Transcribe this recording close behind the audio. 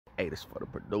Hey, this for the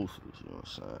producers, you know what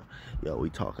I'm saying? Yo, we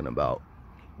talking about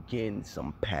getting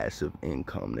some passive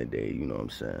income today, you know what I'm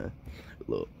saying?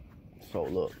 Look,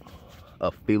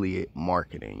 affiliate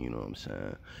marketing, you know what I'm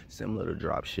saying? Similar to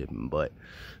drop shipping, but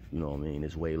you know what I mean?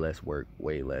 It's way less work,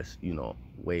 way less,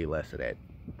 way less of that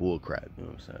bull crap, you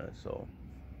know what I'm saying? So,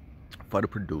 for the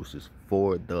producers,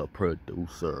 you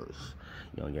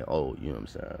don't get old, you know what I'm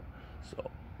saying?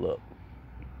 So, look,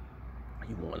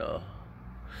 you wanna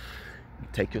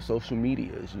take your social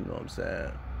medias, you know what I'm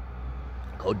saying?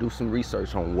 Go do some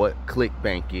research on what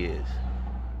ClickBank is.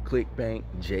 ClickBank,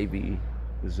 JV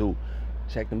Zoo.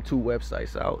 Check them two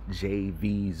websites out.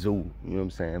 JV Zoo. You know what I'm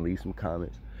saying? Leave some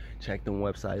comments. Check them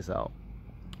websites out.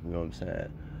 You know what I'm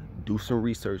saying? Do some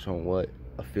research on what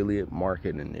affiliate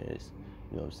marketing is.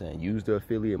 You know what I'm saying? Use the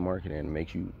affiliate marketing to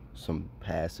make you some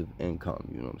passive income.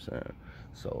 You know what I'm saying?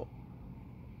 So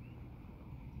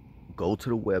go to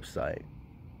the website,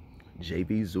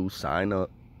 JV Zoo, sign up,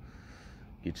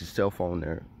 get yourself on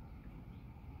there.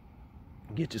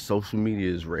 Get your social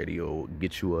medias ready, or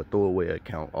get you a throwaway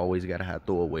account. Always gotta have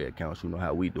throwaway accounts. You know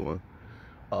how we doing.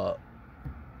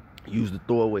 Use the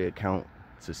throwaway account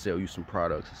to sell you some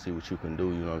products and see what you can do.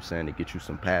 You know what I'm saying? To get you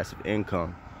some passive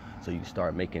income, so you can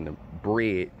start making the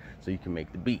bread, so you can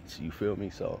make the beats. You feel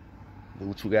me? So do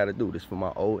what you gotta do. This for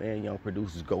my old and young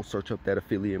producers. Go search up that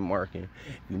affiliate marketing.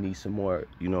 If you need some more,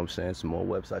 you know what I'm saying, some more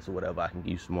websites or whatever, I can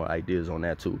give you some more ideas on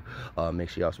that too. Make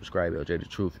sure y'all subscribe, LJ The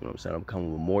Truth. You know what I'm saying? I'm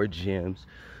coming with more gems.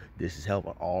 This is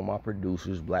helping all my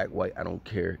producers, black, white, I don't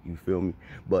care. You feel me?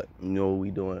 But you know what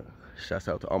we doing? Shouts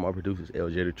out to all my producers,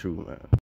 LJ The Truth, man.